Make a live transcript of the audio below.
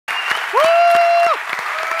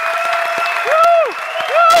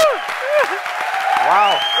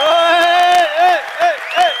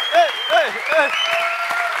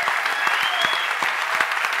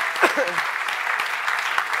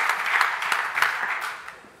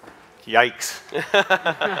Yikes.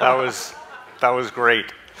 That was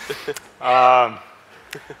great.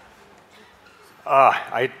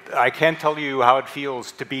 I can't tell you how it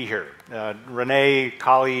feels to be here. Renee,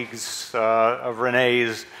 colleagues of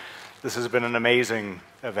Renee's, this has been an amazing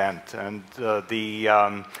event, and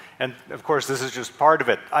and of course this is just part of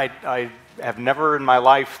it. I have never in my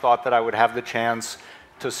life thought that I would have the chance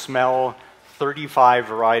to smell 35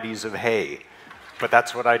 varieties of hay, but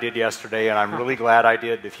that's what I did yesterday, and I'm really glad I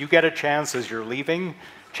did. If you get a chance as you're leaving,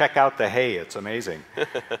 check out the hay. It's amazing.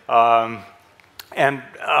 And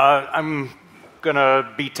I'm going to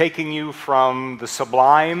be taking you from the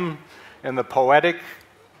sublime and the poetic,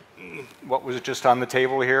 what was just on the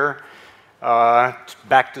table here,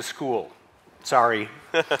 back to school. Sorry.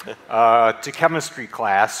 To chemistry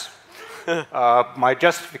class. My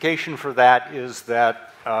justification for that is that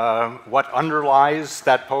what underlies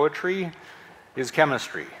that poetry is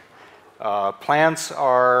chemistry. Plants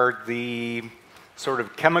are the sort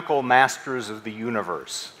of chemical masters of the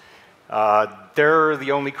universe. They're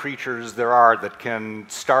the only creatures there are that can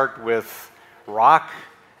start with rock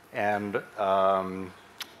and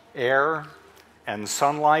air and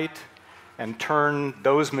sunlight and turn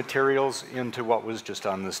those materials into what was just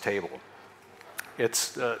on this table.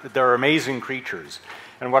 They're amazing creatures.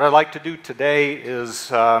 And what I'd like to do today is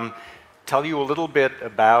tell you a little bit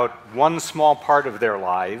about one small part of their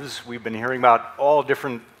lives. We've been hearing about all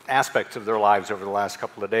different aspects of their lives over the last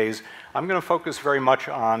couple of days. I'm going to focus very much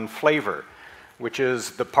on flavor, which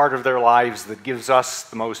is the part of their lives that gives us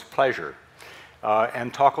the most pleasure,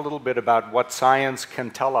 and talk a little bit about what science can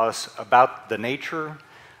tell us about the nature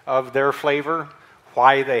of their flavor,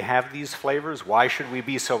 why they have these flavors, why should we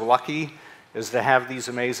be so lucky as to have these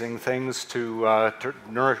amazing things to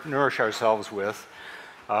nourish ourselves with.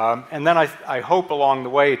 And then I hope along the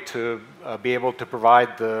way to be able to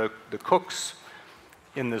provide the cooks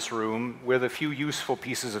in this room with a few useful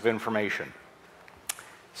pieces of information.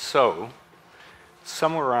 So,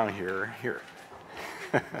 somewhere around here.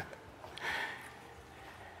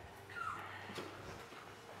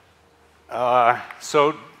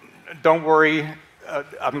 So, don't worry,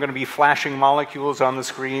 I'm going to be flashing molecules on the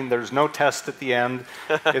screen. There's no test at the end.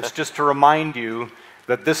 It's just to remind you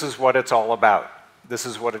that this is what it's all about. This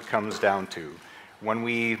is what it comes down to. When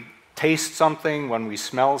we taste something, when we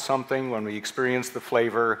smell something, when we experience the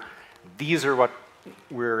flavor, these are what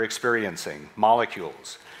we're experiencing,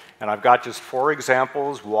 molecules. And I've got just 4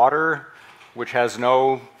 examples. Water, which has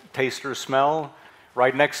no taste or smell.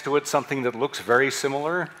 Right next to it, something that looks very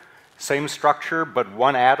similar. Same structure, but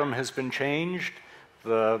one atom has been changed.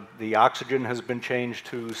 The oxygen has been changed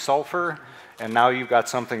to sulfur. And now you've got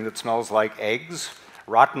something that smells like eggs.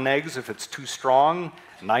 Rotten eggs if it's too strong.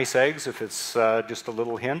 Nice eggs if it's just a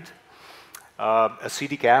little hint.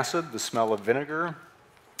 Acetic acid, the smell of vinegar,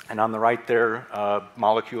 and on the right there, a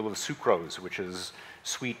molecule of sucrose, which is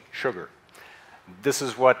sweet sugar. This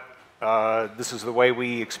is the way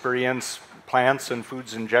we experience plants and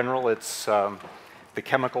foods in general. It's the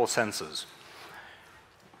chemical senses.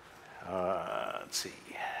 Let's see,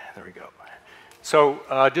 there we go.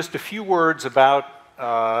 So just a few words about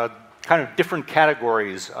kind of different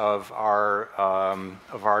categories of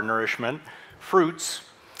our nourishment. Fruits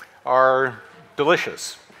are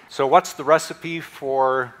delicious. So what's the recipe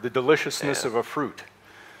for the deliciousness of a fruit?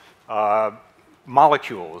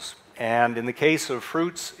 Molecules. And in the case of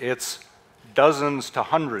fruits, it's dozens to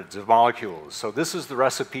hundreds of molecules. So this is the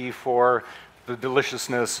recipe for the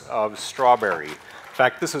deliciousness of strawberry. In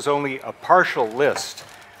fact, this is only a partial list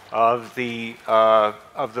of the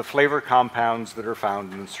flavor compounds that are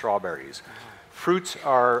found in strawberries. Fruits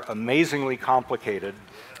are amazingly complicated,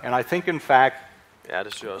 and I think, in fact,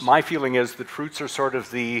 my feeling is that fruits are sort of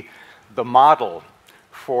the model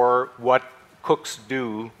for what cooks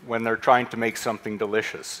do when they're trying to make something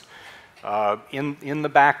delicious. In the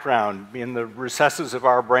background, in the recesses of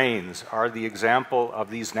our brains, are the example of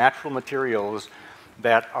these natural materials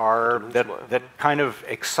that kind of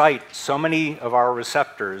excite so many of our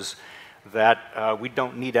receptors that we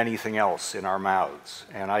don't need anything else in our mouths.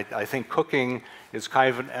 And I think cooking is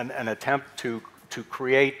kind of an attempt to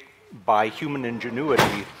create, by human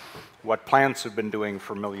ingenuity, what plants have been doing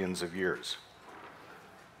for millions of years.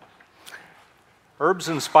 Herbs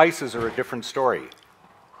and spices are a different story.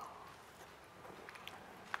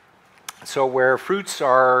 So where fruits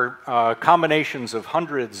are combinations of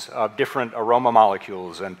hundreds of different aroma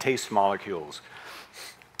molecules and taste molecules,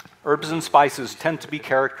 herbs and spices tend to be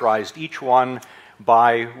characterized, each one,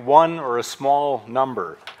 by one or a small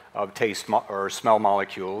number of taste or smell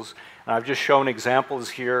molecules. And I've just shown examples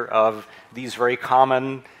here of these very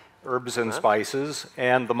common herbs and spices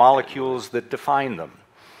and the molecules that define them.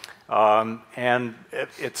 And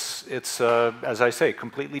it's as I say,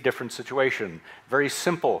 completely different situation. Very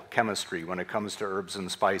simple chemistry when it comes to herbs and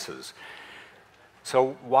spices.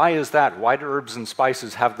 So why is that? Why do herbs and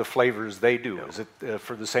spices have the flavors they do? Is it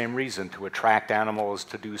for the same reason, to attract animals,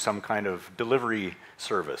 to do some kind of delivery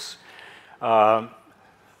service? The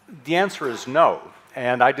answer is no.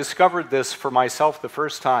 And I discovered this for myself the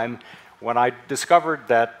first time when I discovered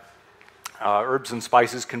that herbs and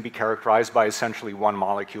spices can be characterized by essentially one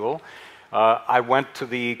molecule. I went to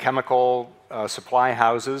the chemical supply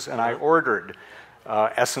houses and I ordered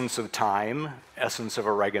essence of thyme, essence of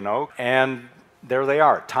oregano, and there they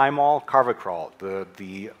are, thymol, carvacrol,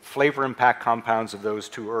 the flavor impact compounds of those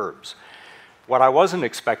two herbs. What I wasn't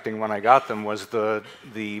expecting when I got them was the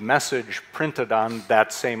message printed on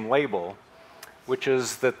that same label, which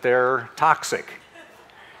is that they're toxic.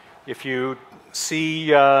 If you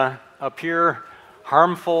see up here,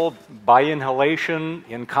 harmful by inhalation,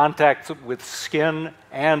 in contact with skin,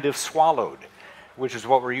 and if swallowed, which is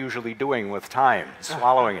what we're usually doing with thyme,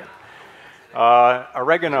 swallowing it.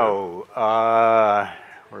 Oregano,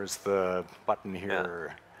 where's the button here?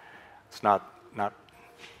 Yeah. It's not,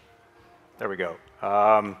 there we go.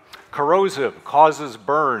 Corrosive, causes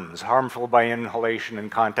burns, harmful by inhalation in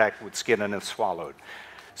contact with skin and if swallowed.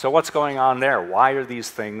 So what's going on there? Why are these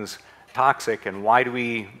things toxic and why do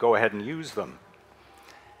we go ahead and use them?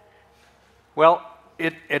 Well,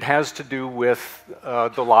 it has to do with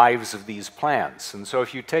the lives of these plants. And so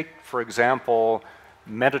if you take, for example,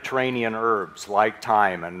 Mediterranean herbs like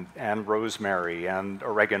thyme and rosemary and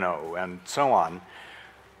oregano and so on,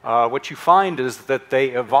 what you find is that they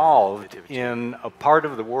evolved in a part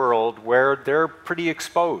of the world where they're pretty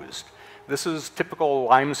exposed. This is typical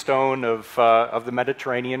limestone of the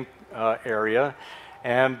Mediterranean area,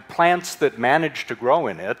 and plants that manage to grow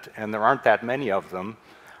in it, and there aren't that many of them,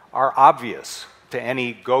 are obvious to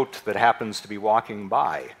any goat that happens to be walking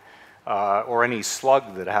by. Or any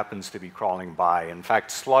slug that happens to be crawling by. In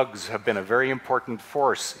fact, slugs have been a very important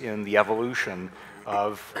force in the evolution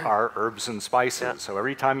of our herbs and spices. Yeah. So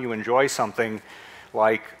every time you enjoy something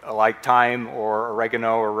like thyme or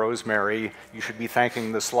oregano or rosemary, you should be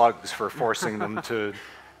thanking the slugs for forcing them to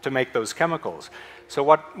make those chemicals. So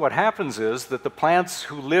what happens is that the plants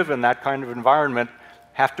who live in that kind of environment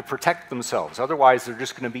have to protect themselves. Otherwise, they're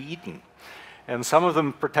just going to be eaten. And some of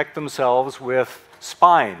them protect themselves with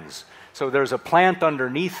spines. So there's a plant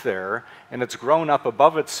underneath there, and it's grown up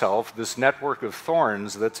above itself, this network of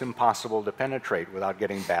thorns that's impossible to penetrate without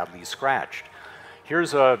getting badly scratched.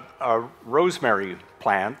 Here's a rosemary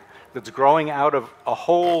plant that's growing out of a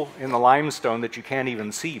hole in the limestone that you can't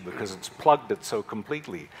even see because it's plugged it so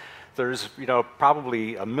completely. There's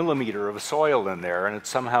probably a millimeter of soil in there, and it's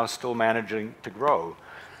somehow still managing to grow.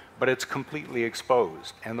 But it's completely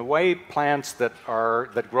exposed. And the way plants that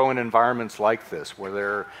grow in environments like this, where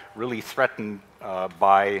they're really threatened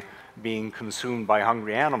by being consumed by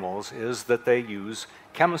hungry animals, is that they use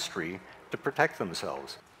chemistry to protect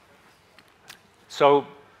themselves. So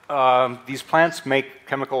these plants make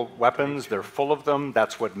chemical weapons. They're full of them.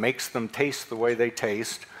 That's what makes them taste the way they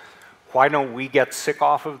taste. Why don't we get sick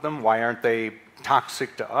off of them? Why aren't they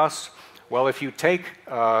toxic to us? Well, if you take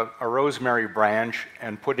a rosemary branch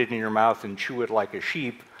and put it in your mouth and chew it like a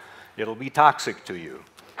sheep, it'll be toxic to you,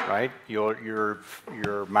 right? Your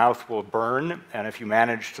mouth will burn, and if you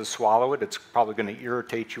manage to swallow it, it's probably going to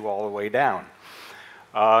irritate you all the way down.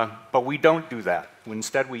 But we don't do that.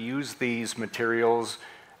 Instead, we use these materials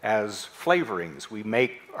as flavorings. We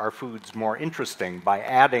make our foods more interesting by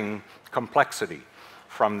adding complexity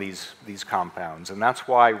from these compounds, and that's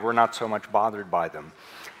why we're not so much bothered by them.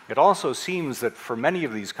 It also seems that for many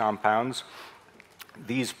of these compounds,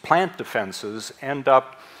 these plant defenses end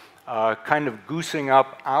up kind of goosing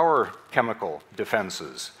up our chemical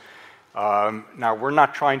defenses. Now, we're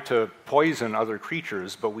not trying to poison other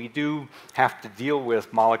creatures, but we do have to deal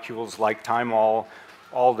with molecules like thymol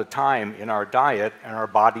all the time in our diet, and our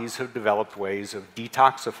bodies have developed ways of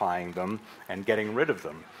detoxifying them and getting rid of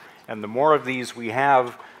them. And the more of these we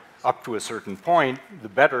have up to a certain point, the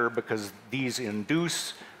better, because these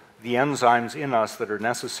induce the enzymes in us that are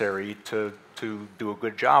necessary to do a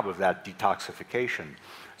good job of that detoxification.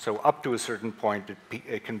 So up to a certain point,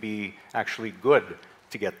 it can be actually good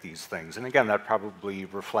to get these things. And again, that probably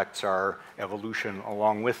reflects our evolution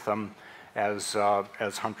along with them as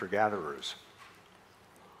hunter-gatherers.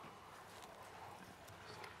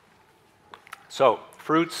 So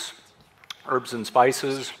fruits, herbs and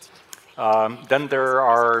spices. Then there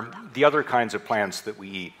are the other kinds of plants that we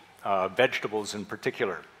eat, vegetables in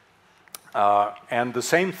particular. And the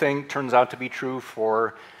same thing turns out to be true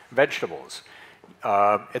for vegetables.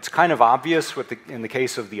 It's kind of obvious in the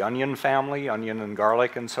case of the onion family, onion and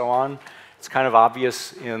garlic and so on. It's kind of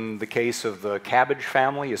obvious in the case of the cabbage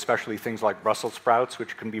family, especially things like Brussels sprouts,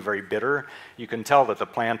 which can be very bitter. You can tell that the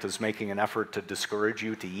plant is making an effort to discourage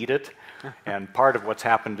you to eat it. And part of what's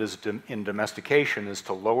happened in domestication is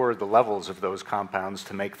to lower the levels of those compounds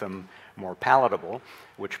to make them more palatable,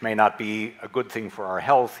 which may not be a good thing for our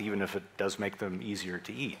health, even if it does make them easier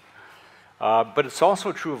to eat. But it's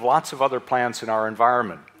also true of lots of other plants in our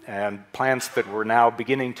environment, and plants that we're now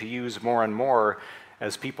beginning to use more and more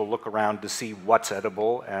as people look around to see what's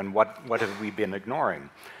edible and what have we been ignoring.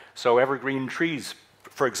 So evergreen trees,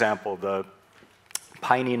 for example, the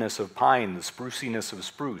pininess of pine, the spruciness of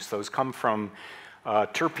spruce, those come from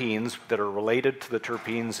terpenes that are related to the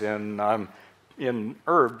terpenes in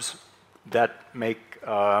herbs that make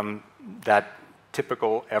that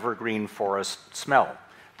typical evergreen forest smell.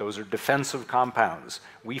 Those are defensive compounds.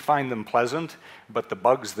 We find them pleasant, but the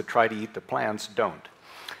bugs that try to eat the plants don't.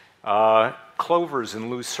 Clovers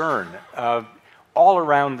and lucerne. All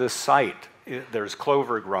around this site, there's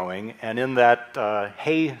clover growing, and in that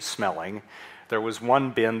hay smelling, there was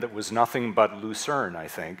one bin that was nothing but lucerne, I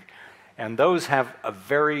think. And those have a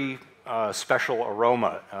very special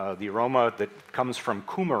aroma, the aroma that comes from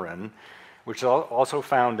coumarin, which is also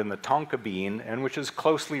found in the tonka bean, and which is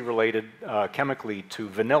closely related chemically to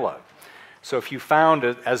vanilla. So if you found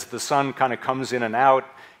it, as the sun kind of comes in and out,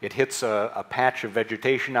 it hits a patch of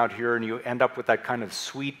vegetation out here, and you end up with that kind of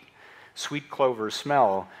sweet clover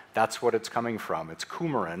smell. That's what it's coming from. It's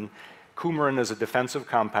coumarin. Coumarin is a defensive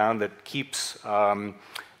compound that keeps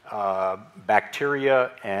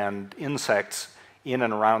bacteria and insects in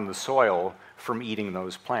and around the soil from eating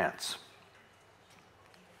those plants.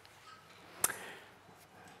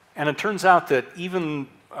 And it turns out that even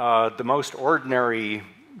the most ordinary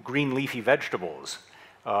green leafy vegetables,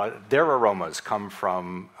 their aromas come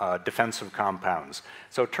from defensive compounds.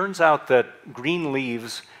 So it turns out that green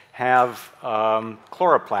leaves have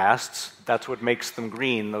chloroplasts. That's what makes them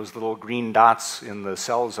green, those little green dots in the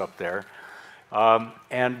cells up there.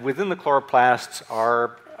 And within the chloroplasts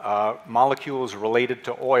are molecules related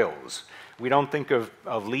to oils. We don't think of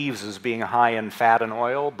leaves as being high in fat and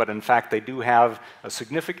oil, but in fact they do have a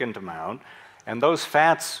significant amount. And those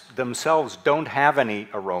fats themselves don't have any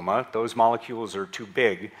aroma. Those molecules are too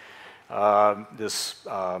big. This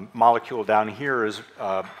molecule down here is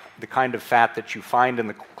the kind of fat that you find in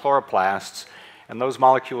the chloroplasts, and those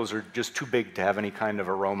molecules are just too big to have any kind of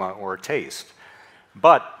aroma or taste.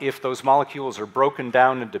 But if those molecules are broken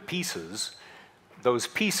down into pieces, those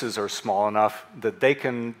pieces are small enough that they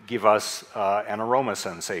can give us an aroma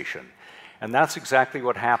sensation. And that's exactly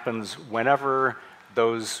what happens whenever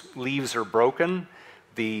those leaves are broken.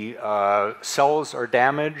 The cells are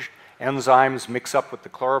damaged, enzymes mix up with the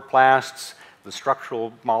chloroplasts, the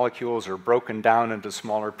structural molecules are broken down into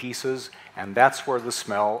smaller pieces, and that's where the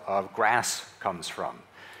smell of grass comes from.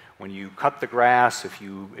 When you cut the grass, if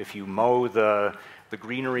you mow the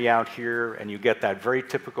greenery out here and you get that very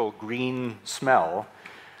typical green smell,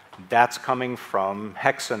 that's coming from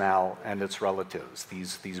hexanal and its relatives,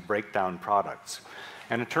 these breakdown products.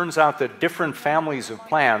 And it turns out that different families of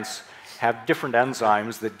plants have different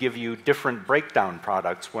enzymes that give you different breakdown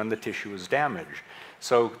products when the tissue is damaged.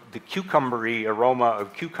 So the cucumbery aroma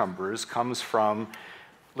of cucumbers comes from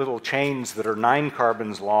little chains that are 9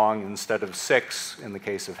 carbons long instead of 6 in the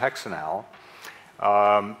case of hexanal.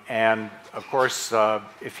 And of course,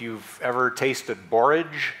 if you've ever tasted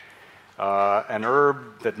borage, an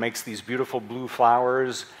herb that makes these beautiful blue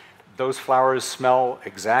flowers, those flowers smell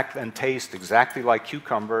and taste exactly like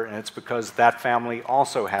cucumber, and it's because that family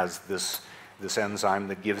also has this enzyme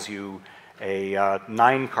that gives you a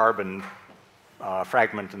 9 carbon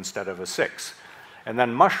fragment instead of a 6. And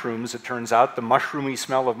then mushrooms, it turns out the mushroomy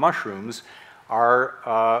smell of mushrooms are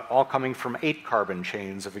all coming from 8 carbon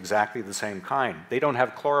chains of exactly the same kind. They don't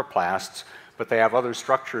have chloroplasts, but they have other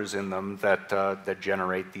structures in them that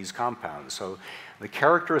generate these compounds. So the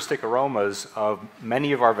characteristic aromas of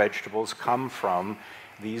many of our vegetables come from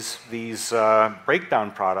these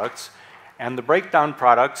breakdown products, and the breakdown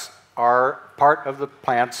products are part of the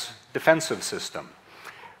plant's defensive system.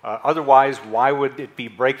 Otherwise, why would it be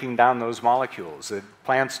breaking down those molecules? The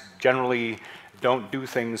plants generally don't do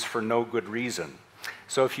things for no good reason.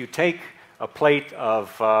 So if you take a plate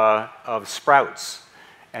of sprouts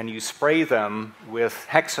and you spray them with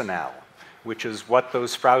hexanal, which is what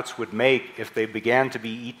those sprouts would make if they began to be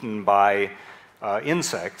eaten by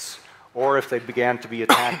insects or if they began to be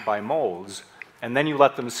attacked by molds, and then you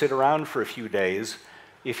let them sit around for a few days,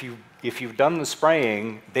 if you've done the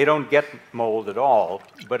spraying, they don't get mold at all,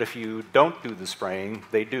 but if you don't do the spraying,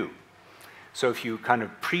 they do. So if you kind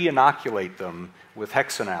of pre-inoculate them with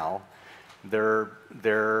hexanal,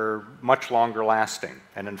 they're much longer lasting.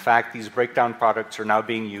 And in fact, these breakdown products are now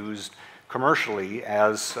being used commercially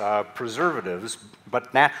as preservatives,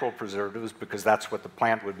 but natural preservatives, because that's what the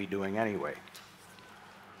plant would be doing anyway.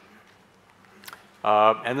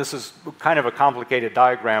 And this is kind of a complicated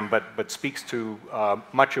diagram, but speaks to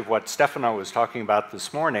much of what Stefano was talking about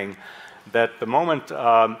this morning, that the moment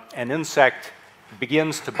an insect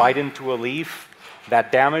begins to bite into a leaf,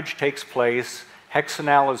 that damage takes place,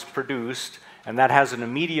 hexanal is produced, and that has an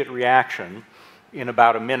immediate reaction in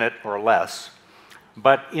about a minute or less.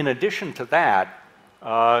 But in addition to that,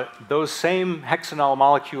 those same hexanal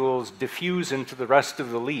molecules diffuse into the rest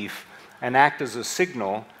of the leaf and act as a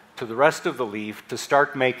signal to the rest of the leaf to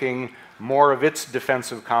start making more of its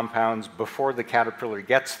defensive compounds before the caterpillar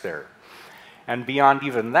gets there. And beyond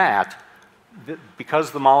even that,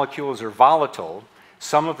 because the molecules are volatile,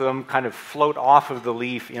 some of them kind of float off of the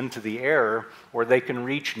leaf into the air, where they can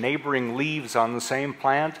reach neighboring leaves on the same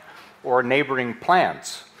plant or neighboring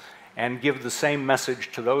plants and give the same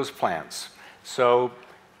message to those plants. So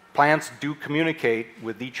plants do communicate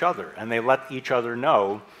with each other, and they let each other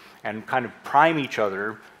know and kind of prime each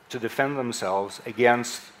other to defend themselves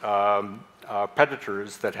against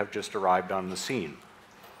predators that have just arrived on the scene.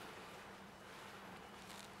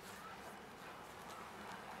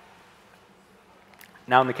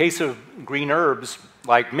 Now, in the case of green herbs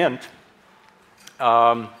like mint,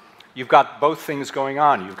 you've got both things going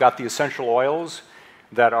on. You've got the essential oils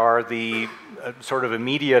that are the sort of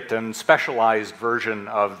immediate and specialized version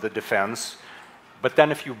of the defense. But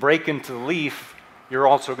then if you break into the leaf, you're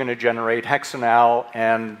also going to generate hexanal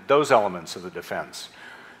and those elements of the defense.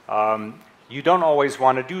 You don't always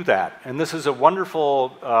want to do that. And this is a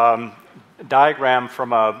wonderful diagram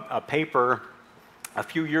from a paper a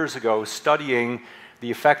few years ago studying the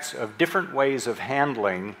effects of different ways of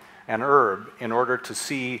handling an herb in order to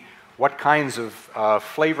see what kinds of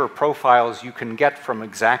flavor profiles you can get from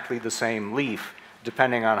exactly the same leaf,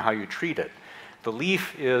 depending on how you treat it. The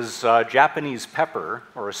leaf is Japanese pepper,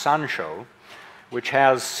 or a sansho, which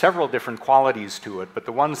has several different qualities to it, but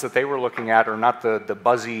the ones that they were looking at are not the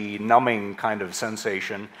buzzy, numbing kind of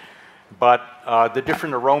sensation, but the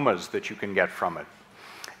different aromas that you can get from it.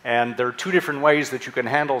 And there are two different ways that you can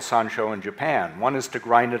handle sansho in Japan. One is to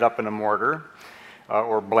grind it up in a mortar,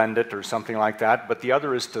 or blend it, or something like that, but the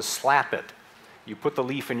other is to slap it. You put the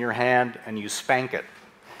leaf in your hand and you spank it,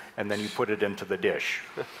 and then you put it into the dish.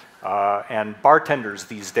 And bartenders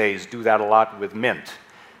these days do that a lot with mint,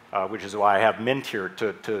 which is why I have mint here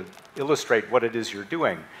to illustrate what it is you're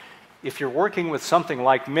doing. If you're working with something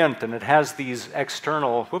like mint and it has these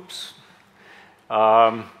external,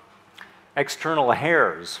 external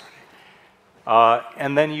hairs,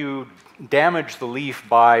 and then you damage the leaf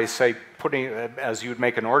by, say, putting, as you would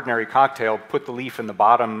make an ordinary cocktail, put the leaf in the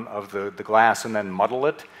bottom of the glass and then muddle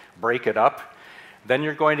it, break it up, then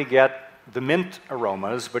you're going to get the mint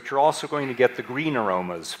aromas, but you're also going to get the green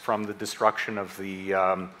aromas from the destruction of the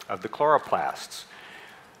chloroplasts.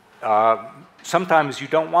 Sometimes you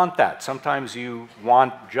don't want that. Sometimes you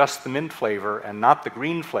want just the mint flavor and not the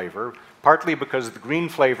green flavor, partly because the green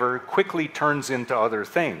flavor quickly turns into other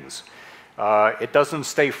things. It doesn't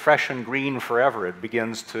stay fresh and green forever. It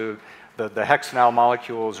begins to, the hexanal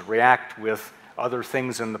molecules react with other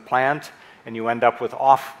things in the plant, and you end up with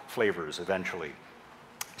off flavors eventually.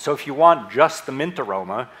 So if you want just the mint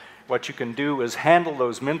aroma, what you can do is handle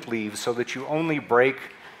those mint leaves so that you only break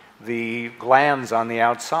the glands on the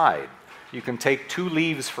outside. You can take 2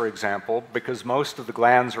 leaves, for example, because most of the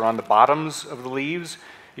glands are on the bottoms of the leaves.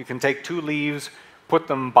 You can take 2 leaves, put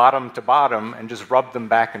them bottom to bottom, and just rub them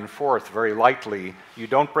back and forth very lightly. You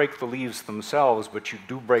don't break the leaves themselves, but you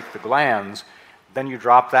do break the glands. Then you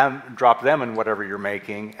drop them in whatever you're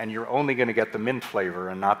making, and you're only going to get the mint flavor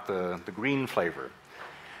and not the green flavor.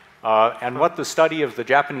 And what the study of the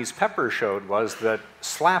Japanese pepper showed was that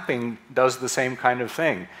slapping does the same kind of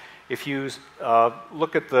thing. If you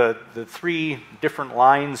look at the 3 different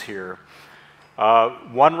lines here,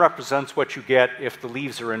 one represents what you get if the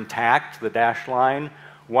leaves are intact, the dashed line.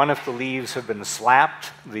 One if the leaves have been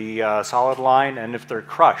slapped, the solid line, and if they're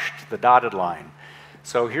crushed, the dotted line.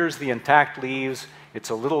 So here's the intact leaves. It's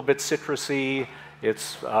a little bit citrusy.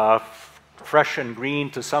 It's fresh and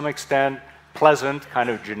green to some extent, pleasant, kind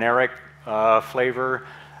of generic flavor,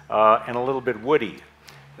 and a little bit woody.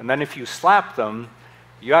 And then if you slap them,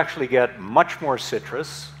 you actually get much more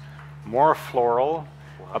citrus, more floral,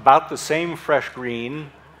 about the same fresh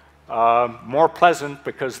green, more pleasant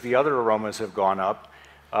because the other aromas have gone up.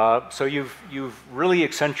 So you've really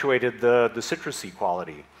accentuated the citrusy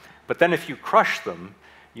quality. But then if you crush them,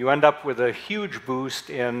 you end up with a huge boost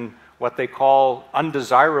in what they call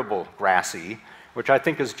undesirable grassy, which I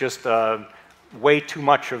think is just way too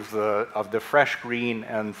much of the fresh green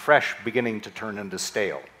and fresh beginning to turn into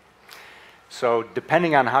stale. So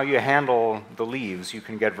depending on how you handle the leaves, you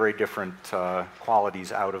can get very different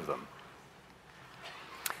qualities out of them.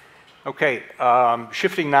 Okay,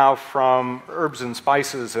 shifting now from herbs and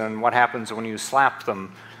spices and what happens when you slap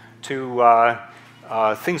them to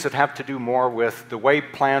things that have to do more with the way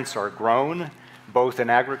plants are grown, both in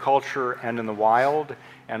agriculture and in the wild,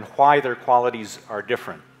 and why their qualities are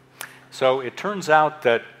different. So it turns out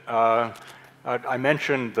that I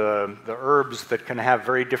mentioned the herbs that can have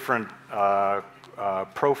very different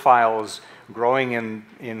profiles growing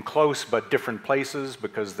in close but different places,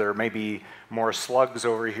 because there may be more slugs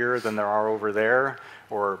over here than there are over there,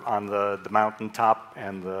 or on the mountaintop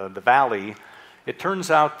and the valley. It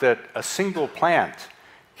turns out that a single plant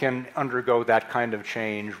can undergo that kind of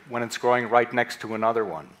change when it's growing right next to another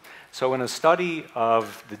one. So in a study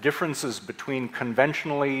of the differences between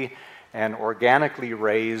conventionally and organically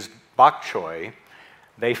raised bok choy,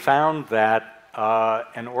 they found that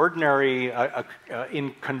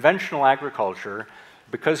in conventional agriculture,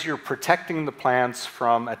 because you're protecting the plants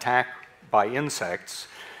from attack by insects,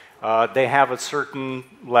 they have a certain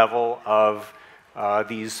level of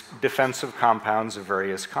these defensive compounds of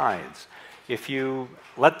various kinds. If you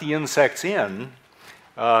let the insects in,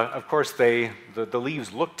 of course the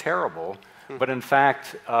leaves look terrible, but in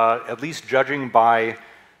fact, at least judging by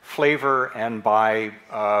flavor and by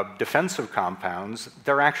defensive compounds,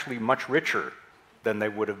 they're actually much richer than they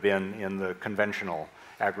would have been in the conventional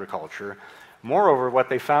agriculture. Moreover, what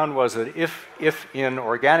they found was that if in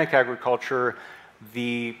organic agriculture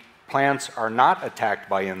the plants are not attacked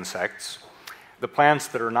by insects, the plants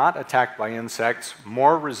that are not attacked by insects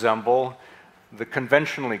more resemble the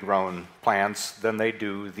conventionally grown plants than they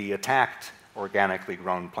do the attacked organically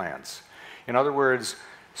grown plants. In other words,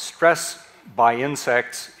 stress by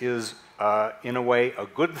insects is in a way a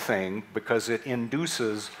good thing, because it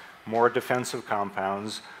induces more defensive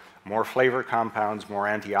compounds, more flavor compounds, more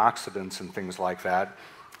antioxidants and things like that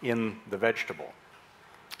in the vegetable.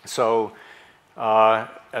 So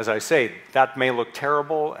as I say, that may look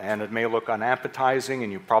terrible and it may look unappetizing,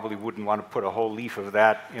 and you probably wouldn't want to put a whole leaf of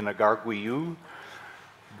that in a gargouilloux,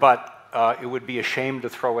 but it would be a shame to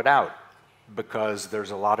throw it out, because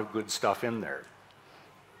there's a lot of good stuff in there.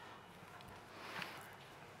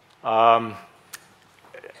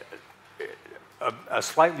 A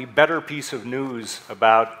slightly better piece of news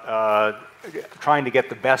about trying to get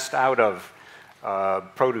the best out of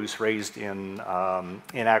produce raised in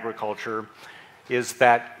agriculture is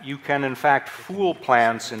that you can in fact fool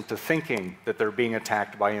plants into thinking that they're being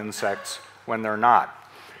attacked by insects when they're not.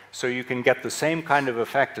 So you can get the same kind of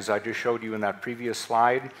effect as I just showed you in that previous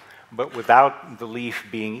slide, but without the leaf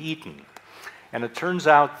being eaten. And it turns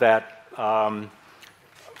out that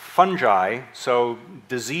fungi, so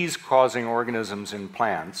disease-causing organisms in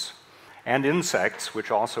plants, and insects,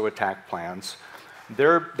 which also attack plants,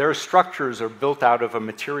 their structures are built out of a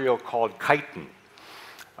material called chitin,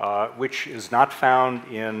 which is not found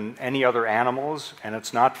in any other animals, and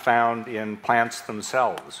it's not found in plants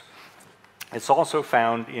themselves. It's also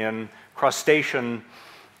found in crustacean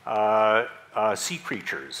sea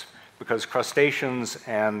creatures, because crustaceans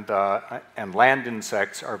and land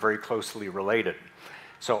insects are very closely related.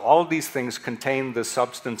 So all of these things contain this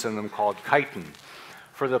substance in them called chitin.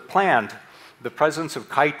 For the plant, the presence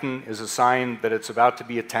of chitin is a sign that it's about to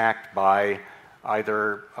be attacked by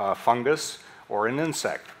either fungus or an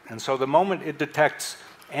insect. And so the moment it detects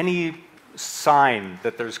any sign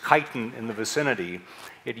that there's chitin in the vicinity,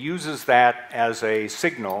 it uses that as a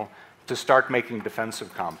signal to start making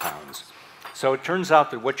defensive compounds. So it turns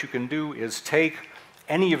out that what you can do is take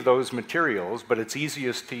any of those materials, but it's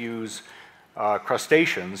easiest to use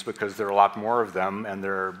crustaceans, because there are a lot more of them and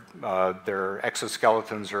their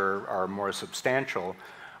exoskeletons are more substantial.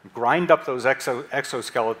 Grind up those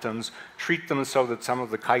exoskeletons, treat them so that some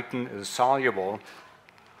of the chitin is soluble,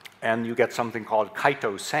 and you get something called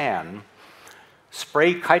chitosan.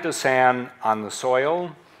 Spray chitosan on the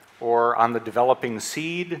soil or on the developing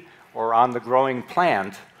seed or on the growing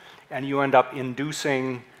plant, and you end up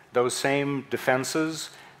inducing those same defenses,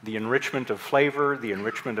 the enrichment of flavor, the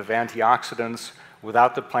enrichment of antioxidants,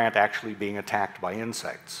 without the plant actually being attacked by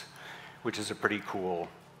insects, which is a pretty cool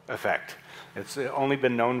effect. It's only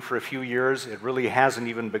been known for a few years. It really hasn't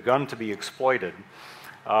even begun to be exploited.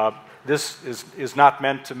 This is not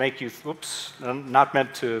meant to make you, not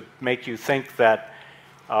meant to make you think that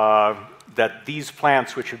that these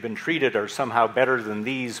plants which have been treated are somehow better than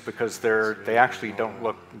these, because they actually don't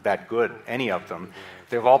look that good, any of them.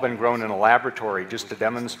 They've all been grown in a laboratory just to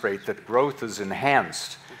demonstrate that growth is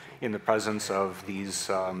enhanced in the presence of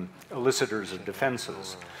these elicitors of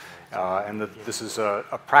defenses. And that this is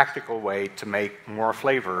a practical way to make more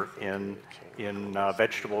flavor in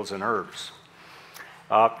vegetables and herbs.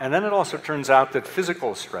 And then it also turns out that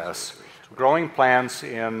physical stress, growing plants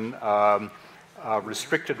in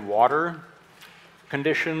restricted water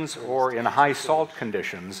conditions or in high salt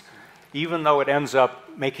conditions, even though it ends up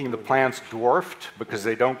making the plants dwarfed because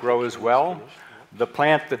they don't grow as well, the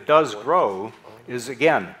plant that does grow is,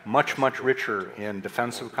 again, much, much richer in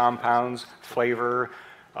defensive compounds, flavor,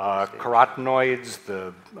 carotenoids,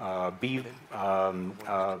 the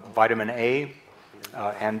vitamin A,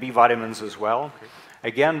 and B vitamins as well.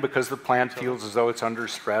 Again, because the plant feels as though it's under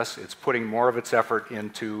stress, it's putting more of its effort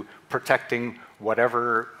into protecting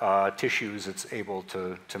whatever tissues it's able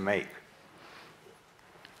to make.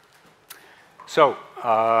 So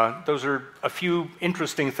those are a few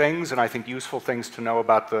interesting things and I think useful things to know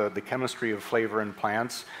about the chemistry of flavor in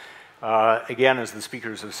plants. Again, as the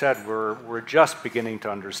speakers have said, we're just beginning to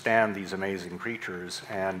understand these amazing creatures,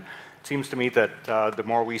 and it seems to me that the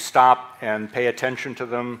more we stop and pay attention to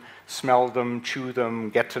them, smell them, chew them,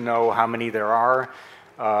 get to know how many there are,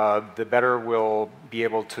 the better we'll be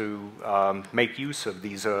able to make use of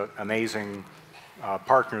these amazing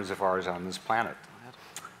partners of ours on this planet.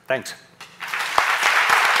 Thanks.